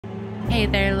Hey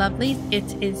there, lovelies.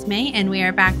 It's Ismaie, and we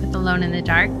are back with Alone in the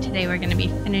Dark. Today we're going to be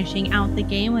finishing out the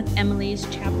game with Emily's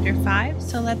Chapter 5,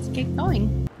 so let's get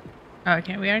going.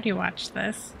 Okay, we already watched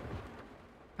this.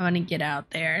 I want to get out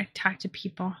there, talk to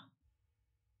people,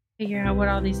 figure out what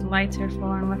all these lights are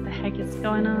for and what the heck is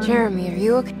going on. Jeremy, are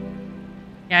you okay?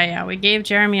 Yeah, we gave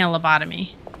Jeremy a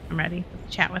lobotomy. I'm ready to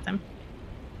chat with him.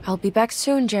 I'll be back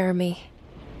soon, Jeremy.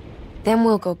 Then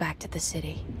we'll go back to the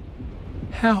city.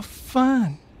 How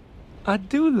fun. I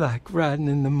do like riding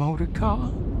in the motor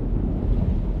car.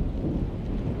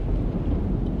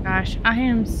 Gosh, I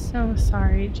am so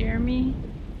sorry, Jeremy.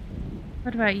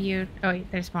 What about you? Oh,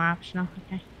 wait, there's more optional.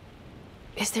 Okay.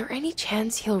 Is there any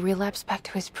chance he'll relapse back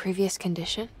to his previous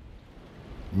condition?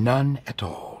 None at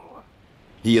all.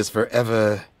 He is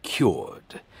forever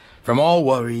cured from all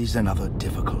worries and other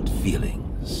difficult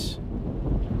feelings.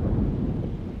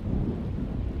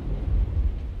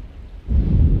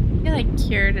 I feel like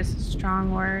cured is a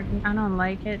strong word. I don't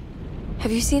like it.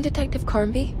 Have you seen Detective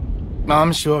Carnby?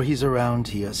 I'm sure he's around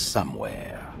here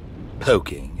somewhere,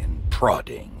 poking and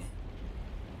prodding.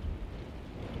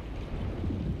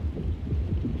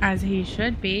 As he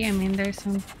should be. I mean, there's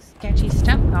some sketchy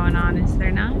stuff going on, is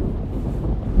there not?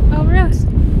 Oh, Rose.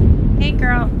 Hey,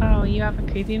 girl. Oh, you have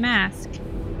a creepy mask.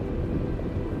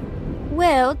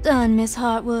 Well done, Miss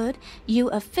Hartwood. You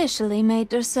officially made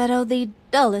Derceto the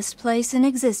dullest place in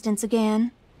existence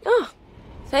again. Oh,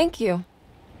 thank you.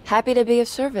 Happy to be of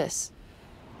service.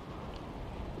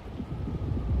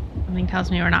 Something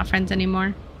tells me we're not friends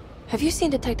anymore. Have you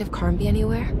seen Detective Carnby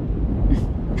anywhere?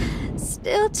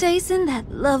 Still chasing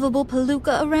that lovable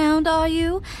palooka around, are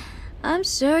you? I'm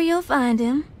sure you'll find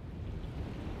him.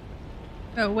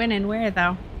 Oh, when and where,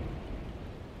 though?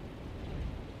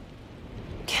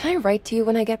 Can I write to you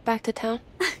when I get back to town?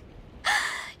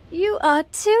 You are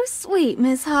too sweet,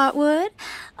 Miss Hartwood.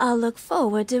 I'll look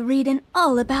forward to reading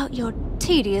all about your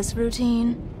tedious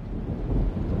routine.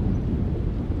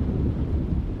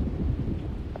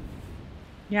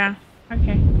 Yeah,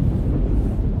 okay.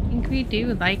 I think we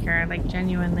do like her, like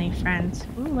genuinely friends.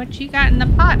 Ooh, what you got in the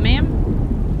pot,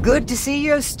 ma'am? Good to see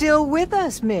you're still with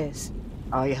us, miss.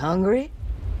 Are you hungry?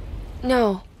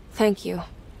 No, thank you.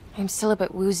 I'm still a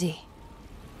bit woozy.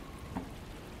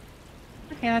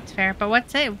 Okay, that's fair. But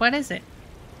what's it? What is it?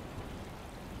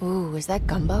 Ooh, is that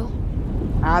gumbo?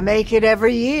 I make it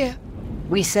every year.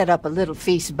 We set up a little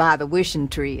feast by the wishing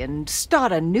tree and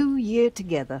start a new year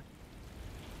together.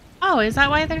 Oh, is that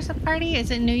why there's a party?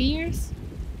 Is it New Year's?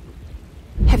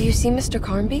 Have you seen Mr.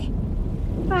 Carnby?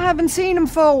 I haven't seen him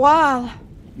for a while.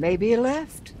 Maybe he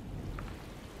left.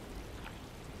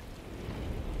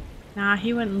 Nah,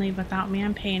 he wouldn't leave without me.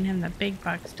 I'm paying him the big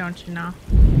bucks, don't you know?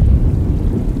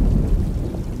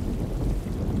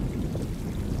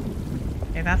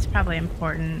 Okay, that's probably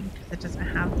important because it doesn't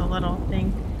have the little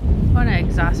thing. I want to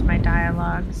exhaust my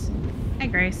dialogues. Hi,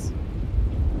 Grace.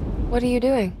 What are you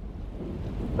doing?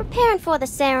 Preparing for the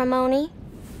ceremony.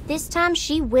 This time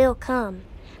she will come.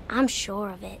 I'm sure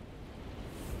of it.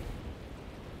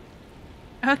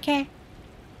 Okay.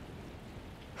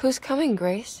 Who's coming,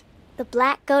 Grace? The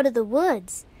black go to the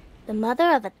woods. The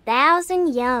mother of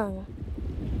 1,000 young.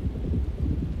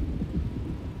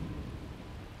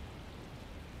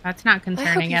 That's not I hope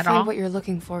concerning you at find all. what you're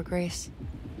looking for, Grace.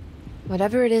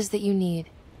 Whatever it is that you need.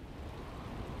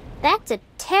 That's a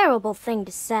terrible thing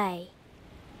to say.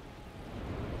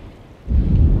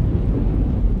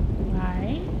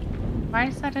 Why? Why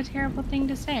is that a terrible thing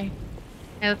to say?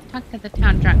 Hey, let's talk to the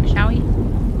town drunk, shall we?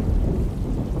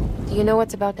 Do you know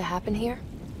what's about to happen here?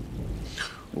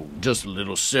 Oh, just a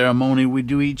little ceremony we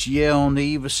do each year on the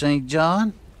eve of St.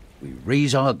 John. We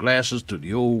raise our glasses to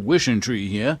the old wishing tree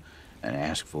here and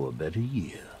ask for a better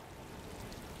year.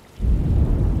 I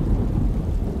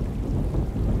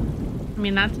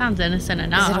mean, that sounds innocent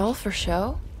enough. Is it all for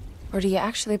show? Or do you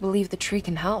actually believe the tree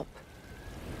can help?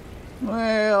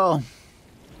 Well,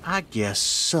 I guess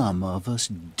some of us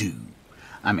do.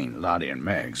 I mean, Lottie and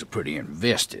Mags are pretty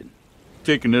invested.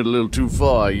 Taking it a little too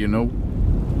far, you know.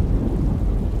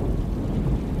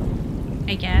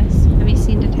 I guess. Have you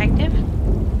seen Detective?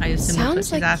 I assume that's what Sounds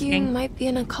she's like asking. you might be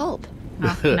in a cult.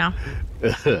 Oh, no.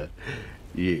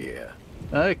 Yeah,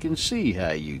 I can see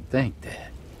how you think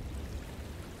that.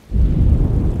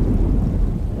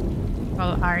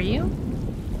 Well, are you?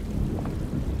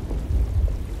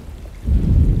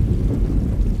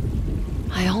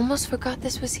 I almost forgot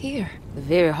this was here. The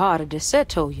very heart of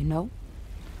Derceto, you know.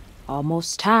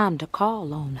 Almost time to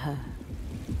call on her.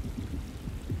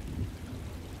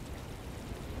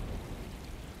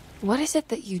 What is it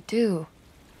that you do?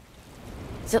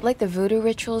 Is it like the voodoo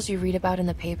rituals you read about in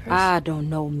the papers? I don't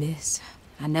know, miss.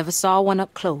 I never saw one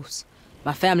up close.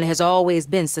 My family has always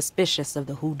been suspicious of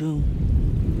the hoodoo.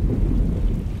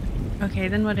 Okay,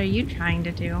 then what are you trying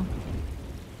to do?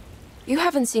 You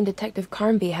haven't seen Detective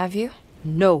Carnby, have you?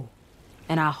 No,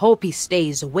 and I hope he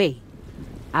stays away.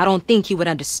 I don't think he would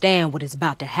understand what is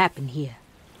about to happen here.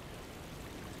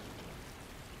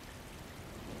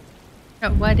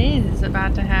 But what is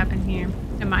about to happen here?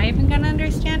 Am I even gonna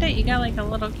understand it? You got like a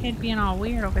little kid being all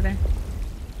weird over there.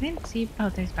 I didn't see. Oh,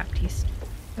 there's Baptiste.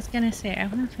 I was gonna say I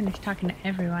want to finish talking to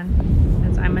everyone,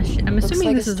 because I'm assuming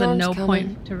like this a is a storm's no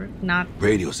coming. point to not.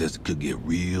 Radio says it could get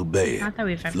real bad. Not that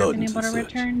we've ever Floodings been able to and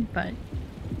such. return, but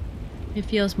it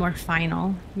feels more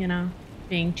final, you know,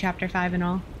 being chapter 5 and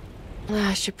all.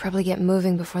 I should probably get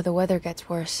moving before the weather gets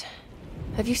worse.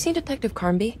 Have you seen Detective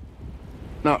Carnby?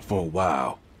 Not for a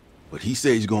while, but he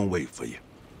says he's gonna wait for you.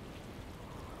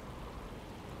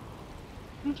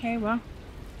 Okay, well,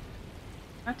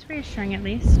 that's reassuring at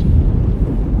least.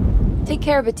 Take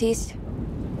care, Baptiste.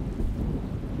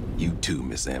 You too,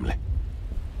 Miss Emily.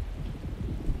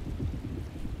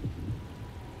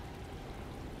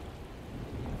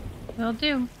 Will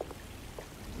do.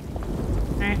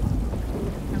 Alright.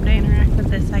 Time to interact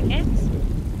with this, I guess.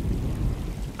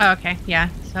 Oh, okay, yeah.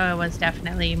 So it was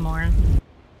definitely more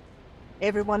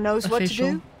Everyone knows what to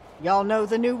official. do? Y'all know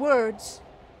the new words.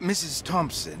 Mrs.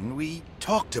 Thompson, we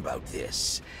talked about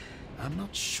this. I'm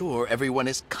not sure everyone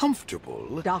is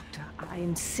comfortable. Doctor, I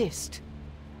insist.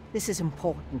 This is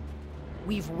important.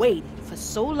 We've waited for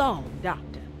so long,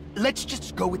 Doctor. Let's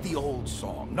just go with the old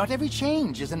song. Not every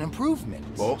change is an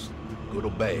improvement. Boss, good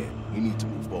or bad, we need to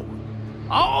move forward.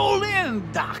 All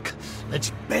in, Doc.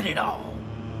 Let's bet it all.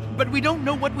 But we don't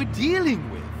know what we're dealing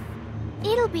with.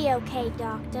 It'll be okay,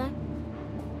 Doctor.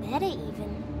 Better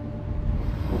even.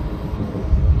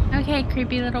 Okay,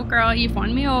 creepy little girl, you've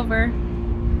won me over.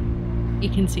 You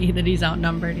can see that he's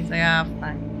outnumbered. He's like, ah,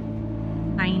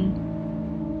 fine. Fine.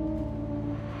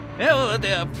 Hell,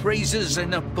 there are praises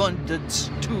in abundance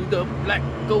to the black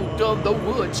goat of the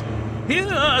woods. Hear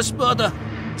us, mother.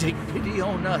 Take pity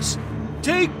on us.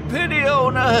 Take pity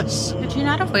on us. Could you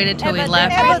not have waited till we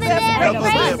left? Praises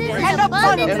and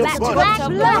abundance to black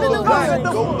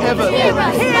goat of the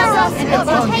woods. Hear us,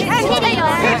 mother. Take pity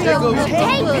on us.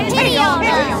 Take pity on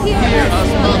us. Hear us,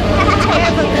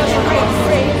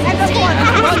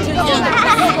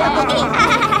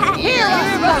 Hear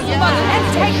us, mother, and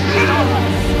take pity on us.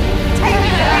 Take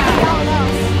pity on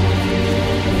us.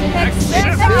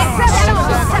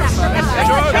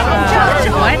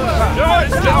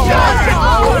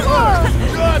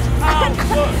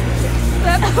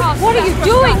 What are you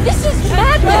doing? This is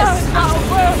madness!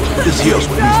 This here's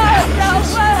what needs to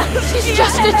happen. She's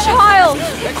just a child!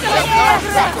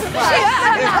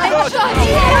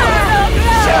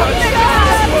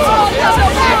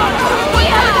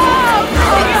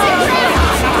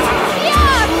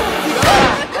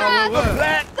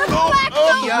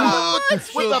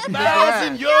 With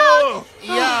 1,000 yo!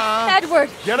 Edward!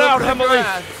 Get out, Emily!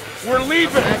 We're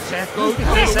leaving! No!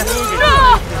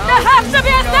 There has to be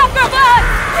a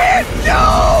sacrifice!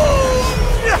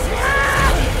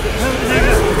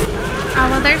 Oh,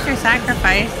 well, there's your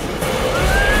sacrifice.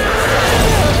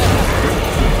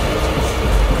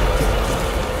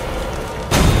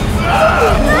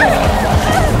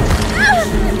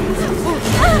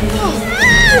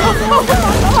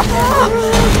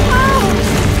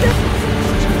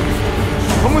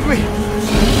 Come with me!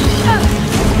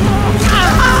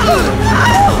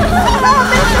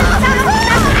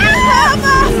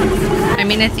 I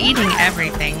mean, it's eating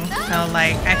everything, so,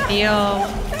 like, I feel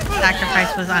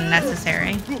sacrifice was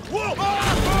unnecessary.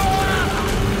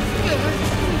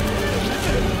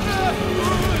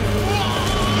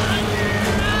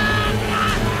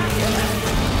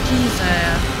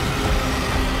 Jesus.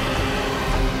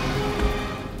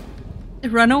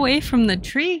 Run away from the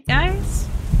tree, guys?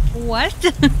 What?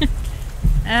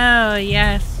 Oh,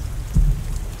 yes.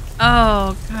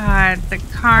 Oh, God, the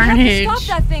carnage. We have to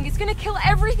stop that thing. It's gonna kill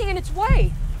everything in its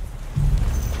way.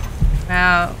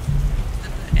 Wow.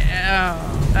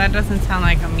 Oh, that doesn't sound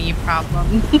like a me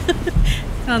problem.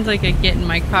 Sounds like a get in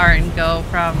my car and go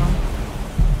problem.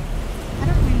 How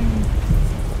do we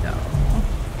go?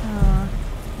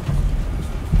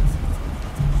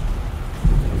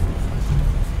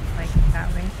 Like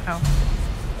that way. Oh.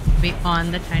 Be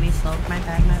on the tiny slope. My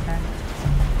bad, my bad.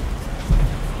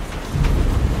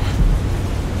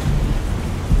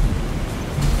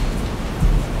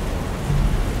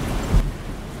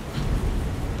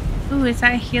 Ooh, is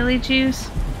that Healy juice?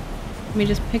 Let me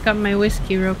just pick up my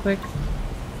whiskey real quick.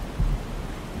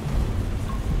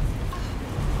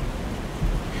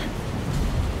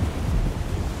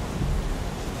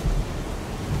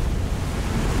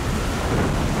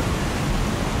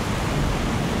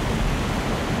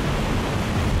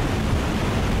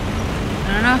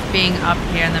 being up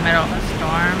here in the middle of a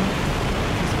storm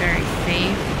is very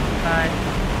safe, but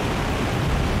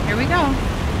here we go.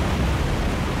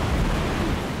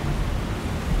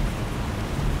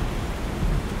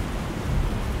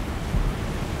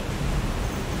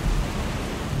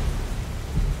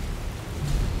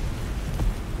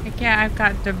 Heck yeah, I've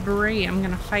got debris. I'm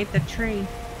gonna fight the tree.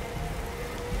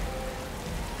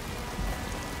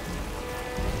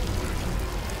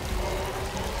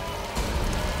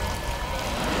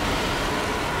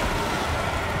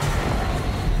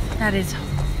 That is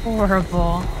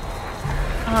horrible.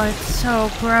 Oh, it's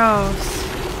so gross.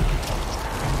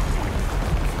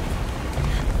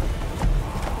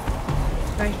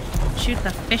 Do I shoot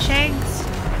the fish eggs?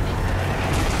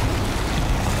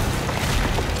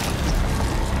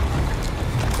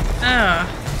 Oh.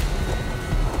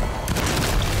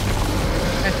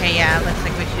 Okay, yeah, looks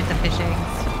like we shoot the fish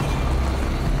eggs.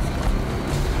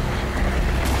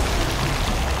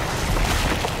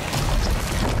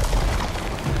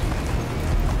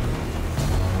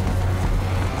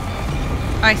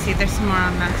 Oh, I see. There's some more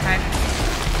on that side.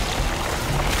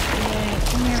 Yay,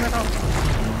 come here, little.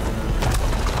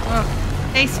 Whoa.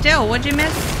 Stay still. What'd you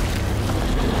miss?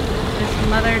 This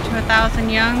mother to 1,000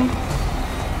 young.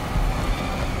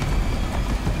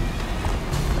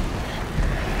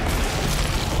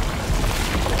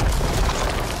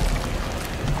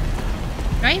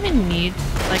 Do I even need,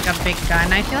 like, a big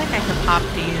gun? I feel like I could pop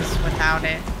these without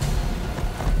it.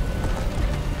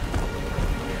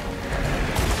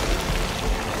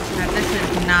 This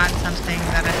is not something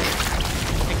that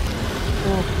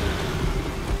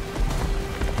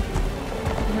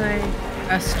like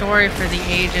a story for the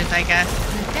ages, I guess.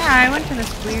 Yeah, I went to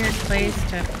this weird place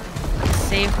to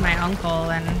save my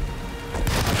uncle and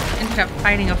ended up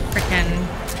fighting a frickin'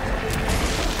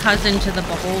 cousin to the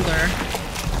beholder.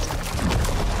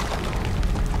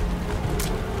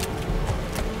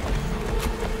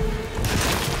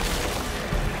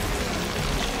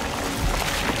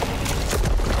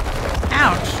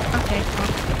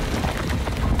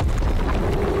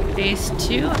 Phase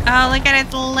 2. Oh, look at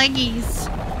its leggies.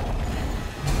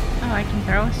 Oh, I can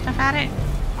throw stuff at it?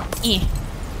 Eh.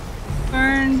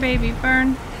 Burn, baby,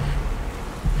 burn.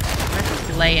 Let's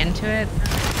just lay into it.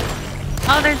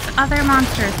 Oh, there's other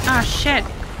monsters. Oh, shit.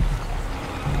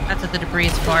 That's what the debris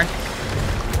is for.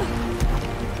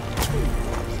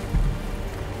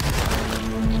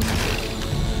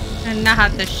 And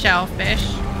not the shellfish.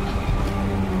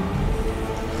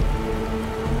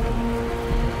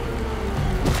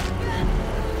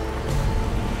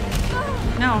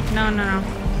 No, no, no, no.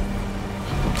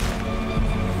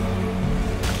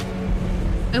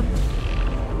 Oop.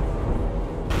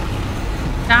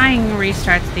 Dying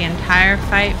restarts the entire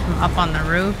fight from up on the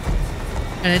roof,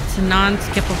 and it's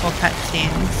non-skippable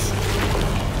cutscenes.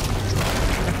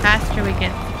 The faster we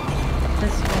get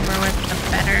this over with, the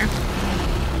better.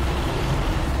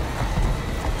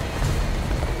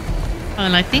 Oh,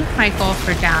 and I think my goal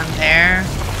for down there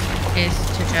is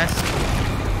to just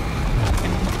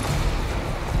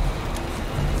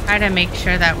try to make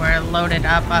sure that we're loaded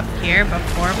up here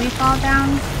before we fall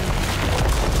down.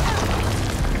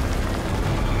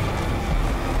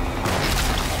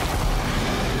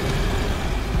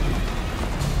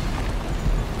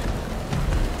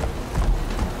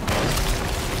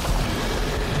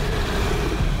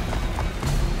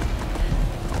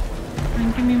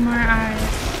 And give me more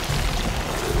eyes.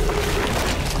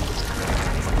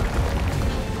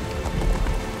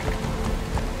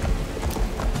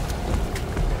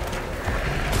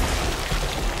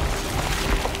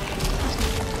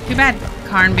 Too bad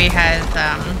Carnby has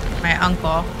my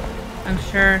uncle. I'm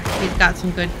sure he's got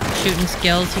some good shooting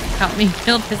skills. He can help me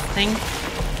build this thing.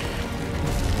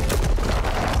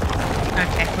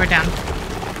 Okay, we're down.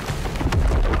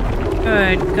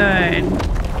 Good, good.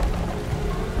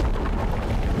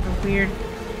 The weird...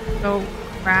 Oh,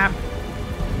 crap.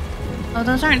 Oh,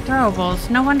 those aren't throwables.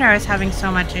 No wonder I was having so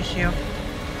much issue.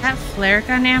 Is that flare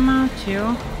gun ammo,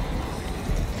 too?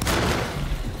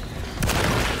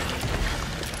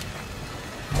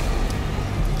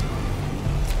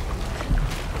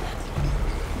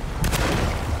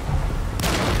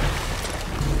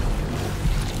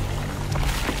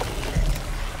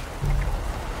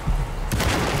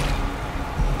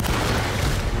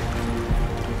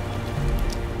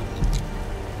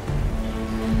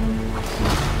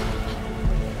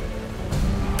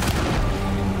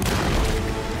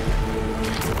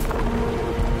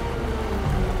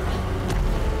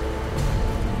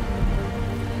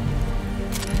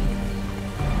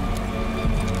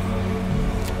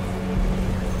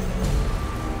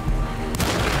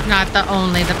 Not the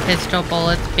only the pistol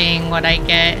bullets being what I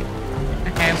get.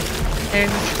 Okay. Okay.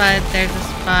 There's a spud, there's a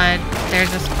spud,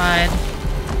 there's a spud.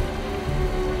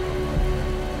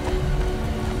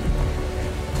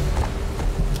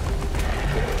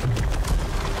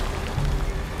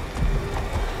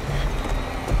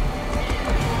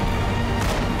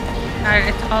 God,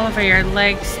 it's all over your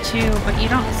legs too, but you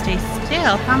don't stay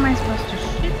still. How am I supposed to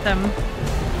shoot them?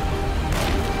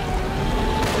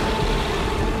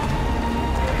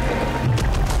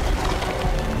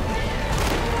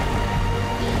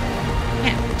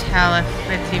 Can't tell if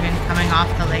it's even coming off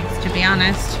the legs, to be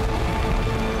honest.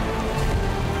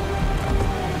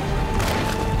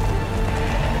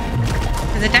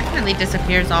 Because it definitely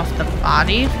disappears off the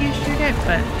body if you shoot it,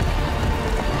 but...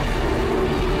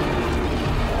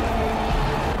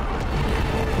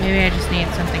 maybe I just need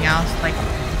something else, like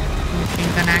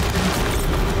machine gun action.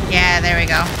 Yeah, there we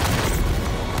go.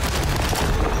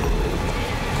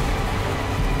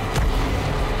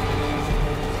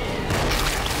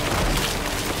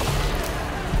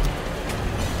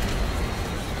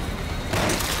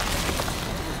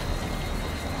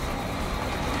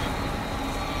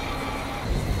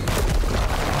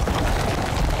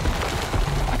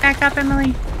 Back up,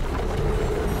 Emily.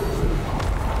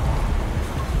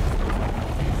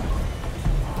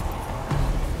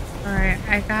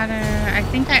 I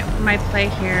think my play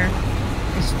here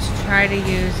is to try to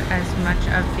use as much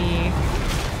of the...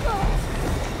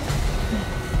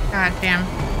 God damn. I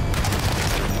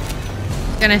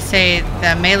was gonna say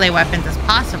the melee weapons as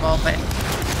possible, but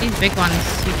these big ones,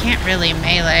 you can't really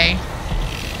melee.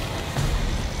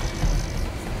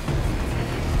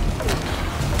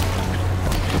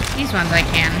 These ones I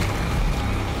can.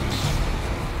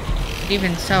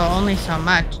 Even so, only so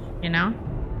much, you know?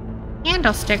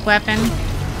 Candlestick weapon.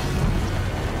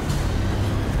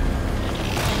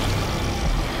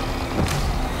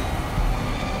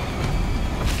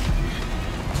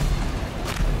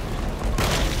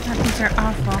 God, these are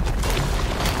awful.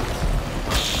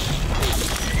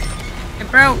 It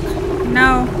broke.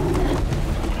 No.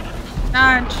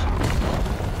 Dodge.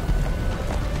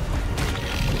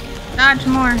 Dodge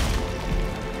more.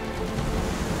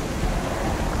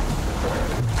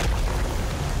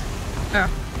 Oh.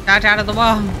 Dodge out of the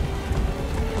wall.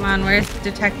 Come on, where's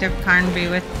Detective Carnby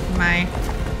with my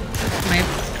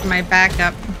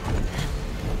backup?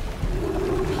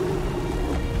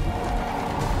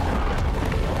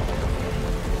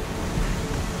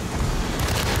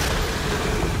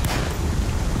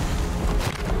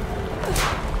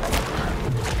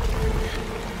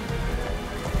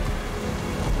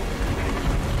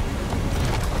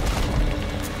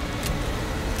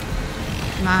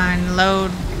 Come on,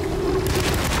 load.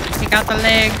 Take out the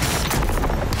legs.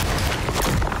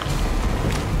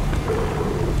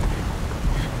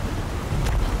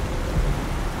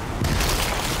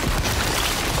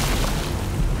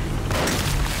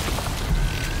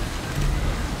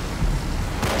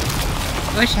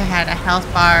 Wish I had a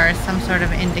health bar or some sort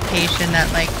of indication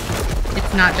that, like,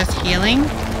 it's not just healing.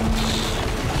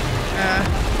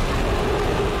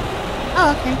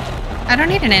 Oh, okay. I don't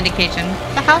need an indication.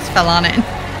 The house fell on it.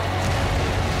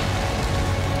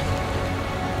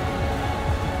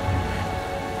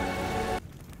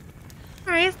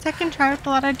 Alright, second try with a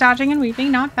lot of dodging and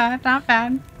weaving. Not bad, not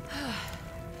bad.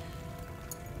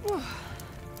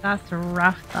 That's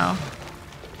rough, though.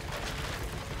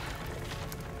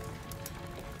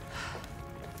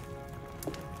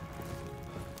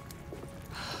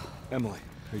 Emily,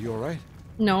 are you alright?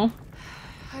 No.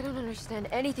 I don't understand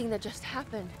anything that just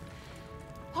happened.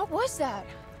 What was that?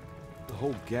 The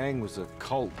whole gang was a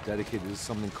cult dedicated to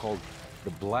something called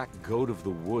the Black Goat of the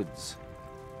Woods.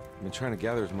 I've been trying to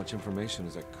gather as much information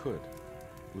as I could.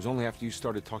 It was only after you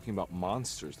started talking about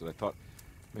monsters that I thought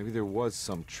maybe there was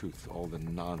some truth to all the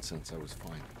nonsense I was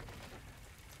finding.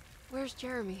 Where's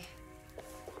Jeremy?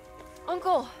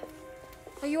 Uncle!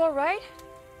 Are you alright?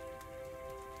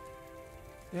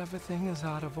 Everything is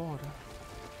out of order.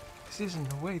 This isn't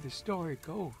the way the story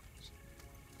goes.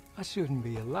 I shouldn't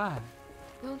be alive.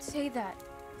 Don't say that.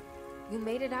 You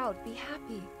made it out. Be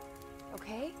happy.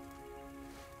 Okay?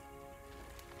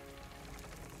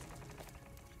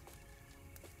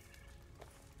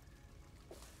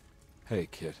 Hey,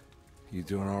 kid. You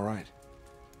doing alright?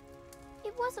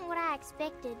 It wasn't what I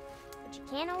expected, but you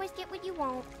can't always get what you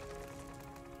want.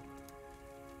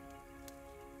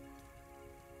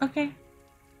 Okay.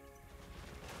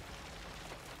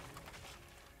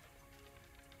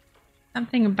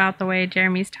 Something about the way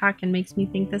Jeremy's talking makes me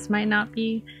think this might not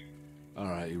be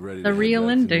Alright, you ready the real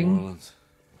ending.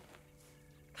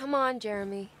 Come on,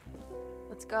 Jeremy.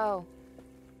 Let's go.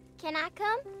 Can I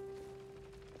come?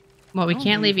 Well, we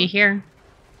can't leave you here.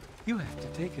 You have to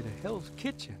take her to Hell's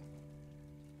Kitchen.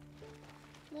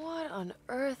 What on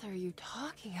earth are you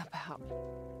talking about?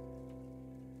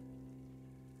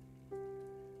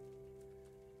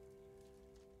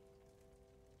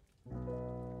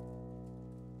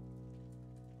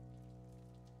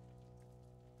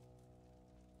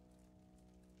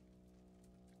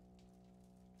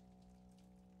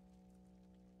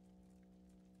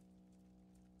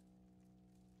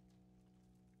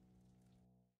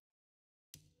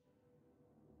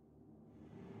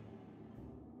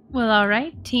 Well,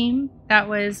 alright, team. That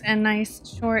was a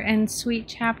nice, short, and sweet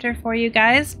chapter for you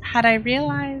guys. Had I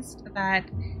realized that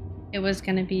it was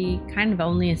going to be kind of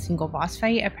only a single boss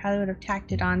fight, I probably would have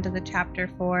tacked it on to the chapter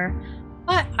 4.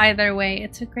 But either way,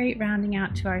 it's a great rounding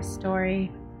out to our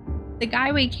story. The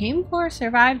guy we came for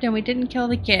survived and we didn't kill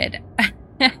the kid.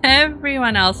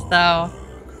 Everyone else, though.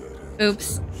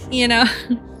 Oops. You know.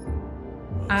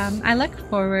 I look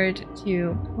forward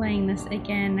to playing this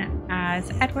again as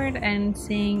Edward and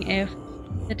seeing if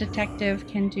the detective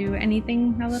can do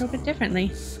anything a little bit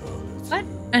differently. But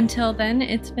until then,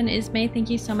 it's been Ismaie. Thank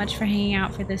you so much for hanging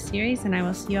out for this series, and I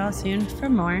will see you all soon for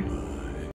more.